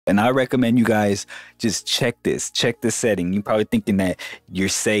And I recommend you guys just check this setting. You're probably thinking that you're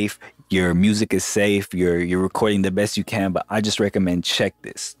safe, your music is safe, you're recording the best you can, but I just recommend check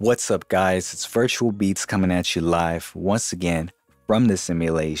this. What's up, guys? It's Virtual Beats coming at you live once again from the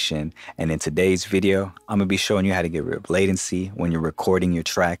simulation. And in today's video, I'm gonna be showing you how to get rid of latency when you're recording your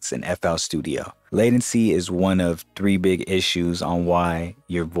tracks in FL Studio. Latency is one of three big issues on why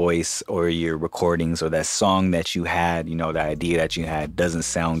your voice or your recordings or that song that you had, you know, the idea that you had doesn't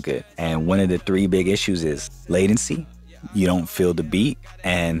sound good. And one of the three big issues is latency. You don't feel the beat,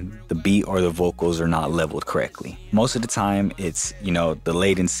 and the beat or the vocals are not leveled correctly. Most of the time it's, you know, the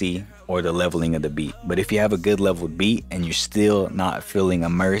latency or the leveling of the beat. But if you have a good leveled beat and you're still not feeling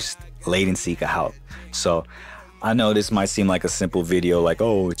immersed, latency can help. So I know this might seem like a simple video, like,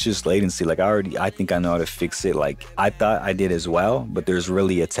 oh, it's just latency. Like I think I know how to fix it. Like I thought I did as well, but there's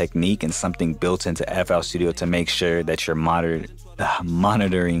really a technique and something built into FL Studio to make sure that you're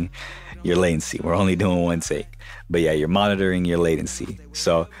monitoring your latency. We're only doing one take, but yeah, you're monitoring your latency.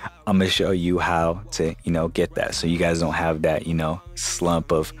 So I'm gonna show you how to, you know, get that, so you guys don't have that, you know,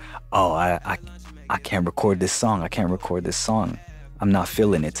 slump of, oh, I can't record this song. I can't record this song. I'm not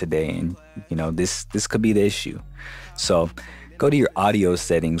feeling it today, and you know, this could be the issue. So go to your audio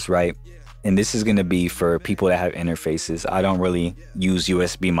settings, right? And this is going to be for people that have interfaces. I don't really use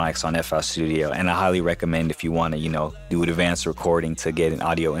USB mics on FL Studio, and I highly recommend if you want to, you know, do advanced recording to get an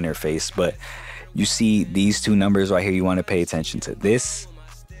audio interface. But you see these two numbers right here, you want to pay attention to this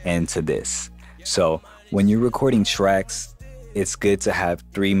and to this. So when you're recording tracks, it's good to have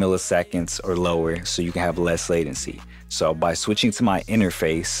 3 milliseconds or lower so you can have less latency. So by switching to my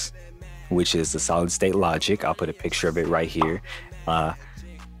interface, which is the solid state logic, I'll put a picture of it right here.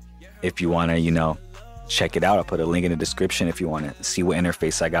 If you want to, you know, check it out, I'll put a link in the description if you want to see what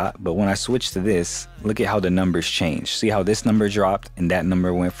interface I got. But when I switch to this, look at how the numbers change. See how this number dropped and that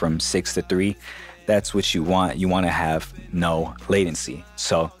number went from 6 to 3? That's what you want. You want to have no latency.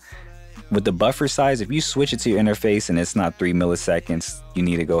 So with the buffer size, if you switch it to your interface and it's not 3 milliseconds, you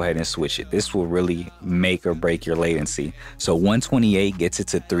need to go ahead and switch it. This will really make or break your latency. So 128 gets it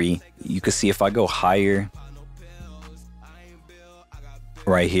to 3. You can see if I go higher,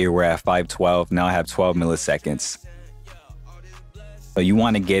 right here we're at 512. Now I have 12 milliseconds. So you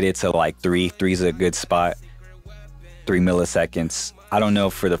want to get it to like 3. 3 is a good spot. 3 milliseconds. I don't know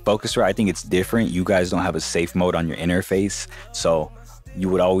for the Focusrite, I think it's different. You guys don't have a safe mode on your interface, so you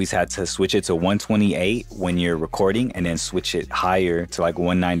would always have to switch it to 128 when you're recording, and then switch it higher to like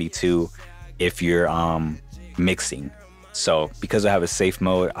 192 if you're mixing. So because I have a safe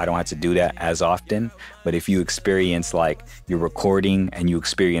mode, I don't have to do that as often. But if you experience like you're recording and you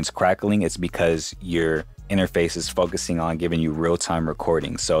experience crackling, it's because your interface is focusing on giving you real-time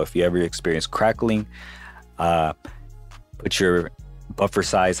recording. So if you ever experience crackling, put your buffer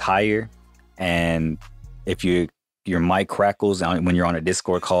size higher. And if your mic crackles when you're on a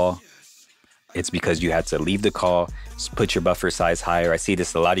Discord call, it's because you had to leave the call. Just put your buffer size higher. I see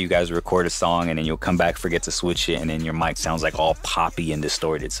this, a lot of you guys record a song and then you'll come back, forget to switch it, and then your mic sounds like all poppy and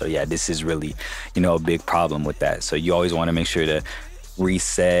distorted. So yeah, this is really, you know, a big problem with that. So you always want to make sure to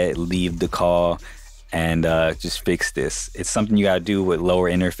reset, leave the call, and just fix this. It's something you gotta do with lower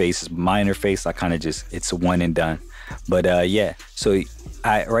interfaces. My interface, I kind of just, it's one and done. But yeah, so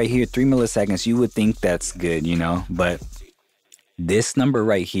right here, 3 milliseconds, you would think that's good, you know, but this number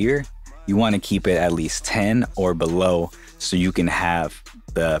right here, you want to keep it at least 10 or below so you can have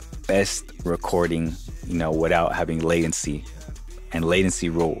the best recording, you know, without having latency. And latency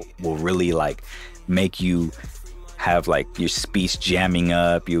will really like make you have like your speech jamming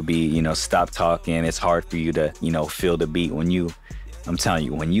up. You'll be, you know, stop talking. It's hard for you to, you know, feel the beat when you, I'm telling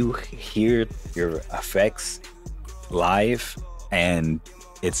you, when you hear your effects live and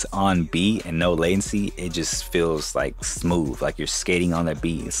it's on beat and no latency, it just feels like smooth, like you're skating on a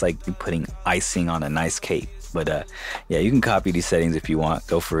beat. It's like you're putting icing on a nice cake. But yeah, you can copy these settings if you want,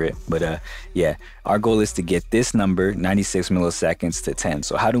 go for it. But yeah, our goal is to get this number, 96 milliseconds, to 10.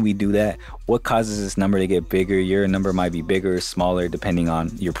 So how do we do that? What causes this number to get bigger? Your number might be bigger or smaller depending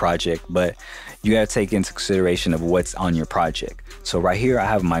on your project, but you gotta take into consideration of what's on your project. So right here, I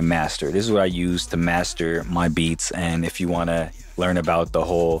have my master. This is what I use to master my beats. And if you wanna learn about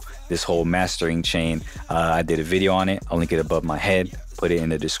this whole mastering chain, I did a video on it. I'll link it above my head, put it in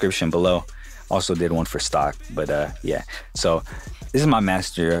the description below. Also did one for stock, but yeah. So this is my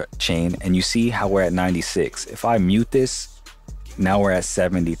master chain, and you see how we're at 96. If I mute this, now we're at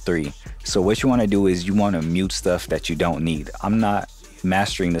 73. So what you want to do is you want to mute stuff that you don't need. I'm not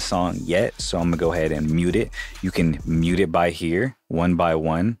mastering the song yet, so I'm gonna go ahead and mute it. You can mute it by here, one by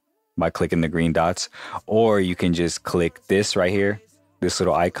one, by clicking the green dots, or you can just click this right here this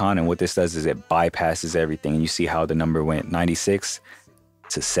little icon, and what this does is it bypasses everything. And you see how the number went 96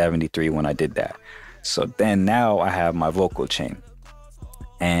 to 73 when I did that. So then now I have my vocal chain,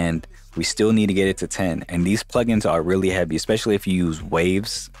 and we still need to get it to 10. And these plugins are really heavy, especially if you use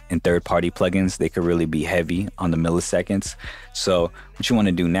waves and third-party plugins. They could really be heavy on the milliseconds. So what you want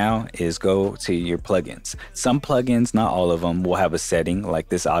to do now is go to your plugins. Some plugins, not all of them, will have a setting like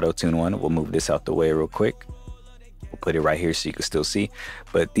this auto-tune one. We'll move this out the way real quick. We'll put it right here so you can still see.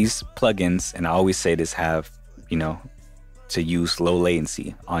 But these plugins, and I always say this, have, you know, to use low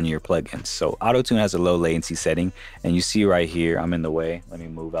latency on your plugins. So auto-tune has a low latency setting, and you see right here, I'm in the way. Let me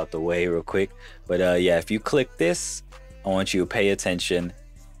move out the way real quick. But yeah, if you click this, I want you to pay attention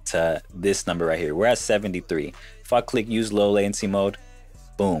to this number right here. We're at 73. If I click use low latency mode,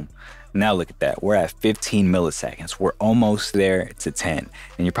 boom. Now look at that. We're at 15 milliseconds. We're almost there to 10.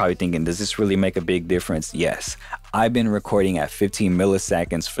 And you're probably thinking, does this really make a big difference? Yes. I've been recording at 15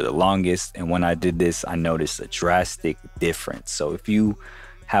 milliseconds for the longest. And when I did this, I noticed a drastic difference. So if you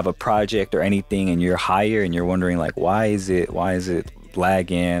have a project or anything and you're higher and you're wondering like, why is it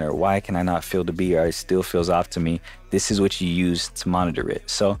lagging, or why can I not feel the beat, or it still feels off to me, this is what you use to monitor it.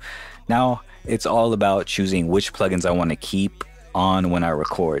 So now it's all about choosing which plugins I want to keep on when I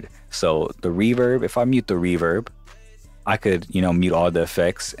record. So the reverb, if I mute the reverb, I could, you know, mute all the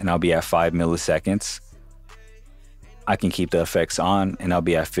effects and I'll be at 5 milliseconds. I can keep the effects on and I'll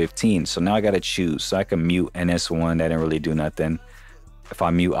be at 15. So now I got to choose. So I can mute NS1, that didn't really do nothing. If I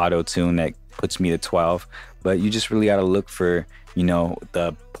mute auto tune, that puts me to 12. But you just really got to look for, you know,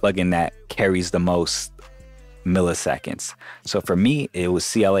 the plugin that carries the most milliseconds. So for me, it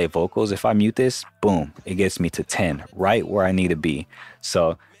was CLA vocals. If I mute this, boom, it gets me to 10, right where I need to be.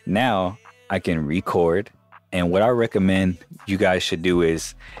 So now I can record. And what I recommend you guys should do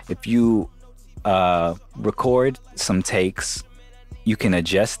is, if you record some takes, you can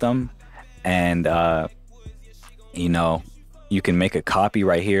adjust them, and you know, you can make a copy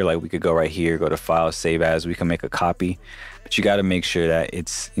right here. Like we could go right here, go to file, save as, we can make a copy. But you got to make sure that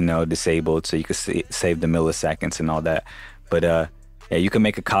it's, you know, disabled so you can save the milliseconds and all that. But yeah, you can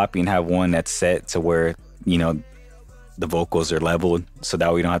make a copy and have one that's set to where, you know, the vocals are leveled, so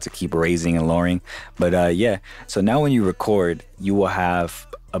that we don't have to keep raising and lowering. But yeah, so now when you record, you will have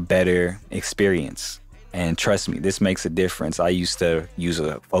a better experience. And trust me, this makes a difference. I used to use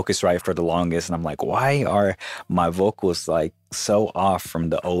a Focusrite for the longest, and I'm like, why are my vocals like so off from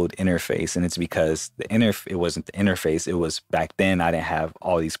the old interface? And it's because it wasn't the interface. It was back then I didn't have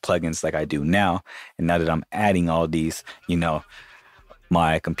all these plugins like I do now. And now that I'm adding all these, you know,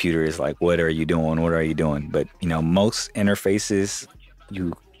 my computer is like, what are you doing? What are you doing? But, you know, most interfaces,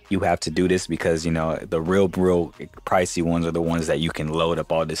 you have to do this because, you know, the real pricey ones are the ones that you can load up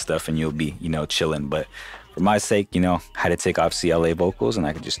all this stuff and you'll be, you know, chilling. But for my sake, you know, I had to take off CLA vocals and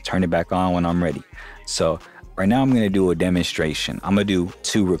I could just turn it back on when I'm ready. So right now I'm going to do a demonstration. I'm going to do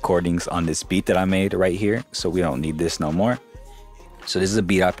 2 recordings on this beat that I made right here. So we don't need this no more. So this is a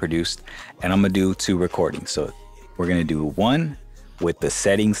beat I produced, and I'm going to do 2 recordings. So we're going to do one with the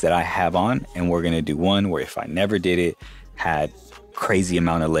settings that I have on, and we're going to do one where if I never did it, had crazy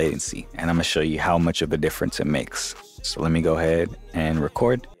amount of latency, and I'm gonna show you how much of a difference it makes. So let me go ahead and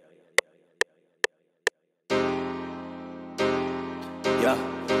record. Yeah,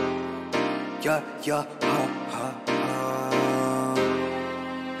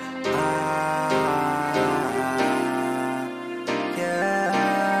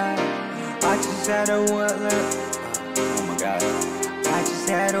 I just had a oh my god, I just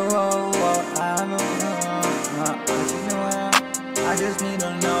had a I just need to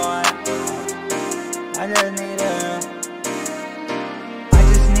know. I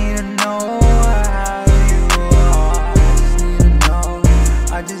just need to know how you are.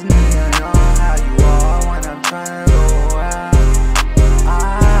 I just need to know how you are when I'm trying to go out.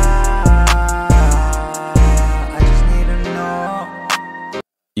 I just need to know.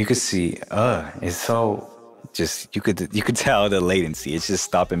 You could see, it's so just, you could tell the latency. It's just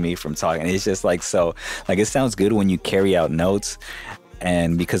stopping me from talking. It's just like, so like, it sounds good when you carry out notes,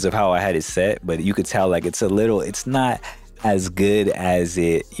 and because of how I had it set, but you could tell like it's not as good as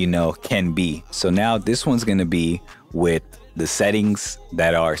it, you know, can be. So now this one's gonna be with the settings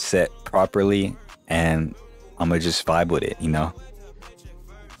that are set properly, and I'm gonna just vibe with it, you know.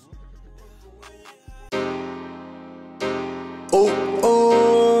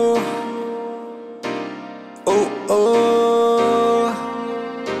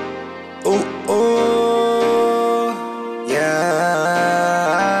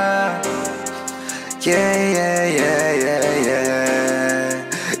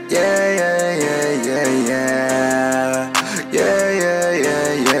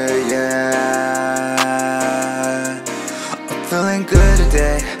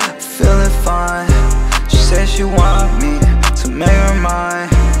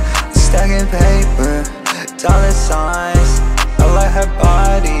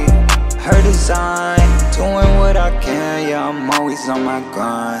 sign. Doing what I can, yeah, I'm always on my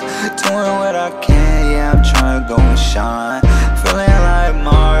grind. Doing what I can, yeah, I'm trying to go and shine. Feeling like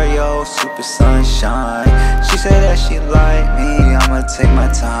Mario, super sunshine. She said that she like me, I'ma take my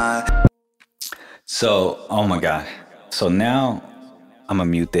time. So, oh my God. So now I'm gonna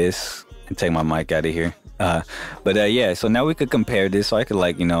mute this and take my mic out of here. Yeah, so now we could compare this. So I could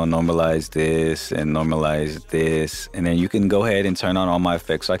normalize this and normalize this. And then you can go ahead and turn on all my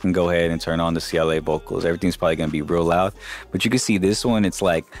effects. So I can go ahead and turn on the CLA vocals. Everything's probably gonna be real loud. But you can see this one, it's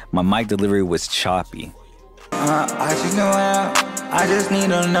like my mic delivery was choppy. I just need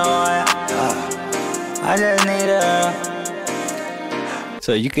to know. I just need to.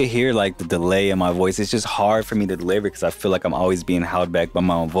 So you could hear like the delay in my voice. It's just hard for me to deliver because I feel like I'm always being held back by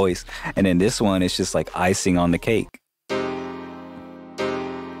my own voice. And then this one, it's just like icing on the cake.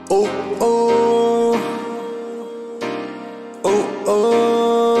 Oh, oh, oh, oh,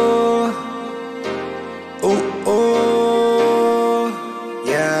 oh, oh,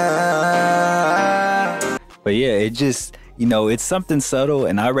 yeah. But yeah, it just, it's something subtle,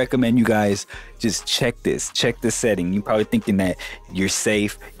 and I recommend you guys just check this setting. You're probably thinking that you're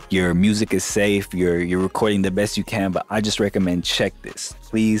safe, your music is safe, you're recording the best you can, but I just recommend check this.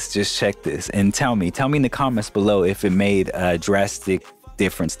 Please just check this and tell me in the comments below if it made a drastic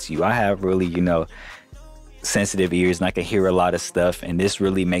difference to you. I have really, sensitive ears and I can hear a lot of stuff, and this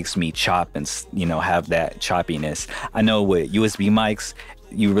really makes me chop and have that choppiness. I know with USB mics,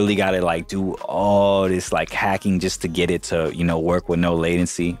 you really gotta like do all this like hacking just to get it to work with no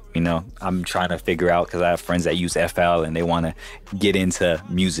latency. I'm trying to figure out, because I have friends that use FL and they want to get into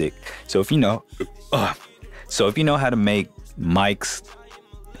music. So if you know how to make mics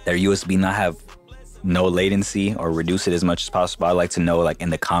that are USB not have no latency or reduce it as much as possible, I'd like to know like in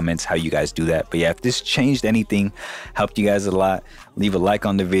the comments how you guys do that. But yeah, if this changed anything, helped you guys a lot, leave a like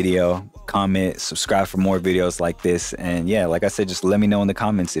on the video, comment, subscribe for more videos like this. And yeah, like I said, just let me know in the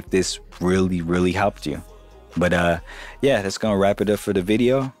comments if this really helped you. But yeah, that's gonna wrap it up for the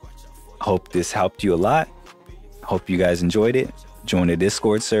video. Hope this helped you a lot. Hope you guys enjoyed it. Join the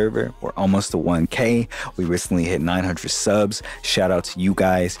Discord server. We're almost to 1K. We recently hit 900 subs. Shout out to you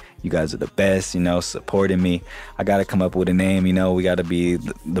guys. You guys are the best, supporting me. I got to come up with a name, we got to be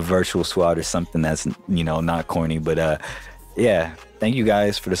the virtual squad or something that's, not corny. But yeah, thank you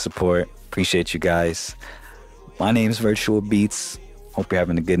guys for the support. Appreciate you guys. My name's Virtual Beats. Hope you're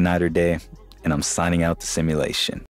having a good night or day. And I'm signing out the simulation.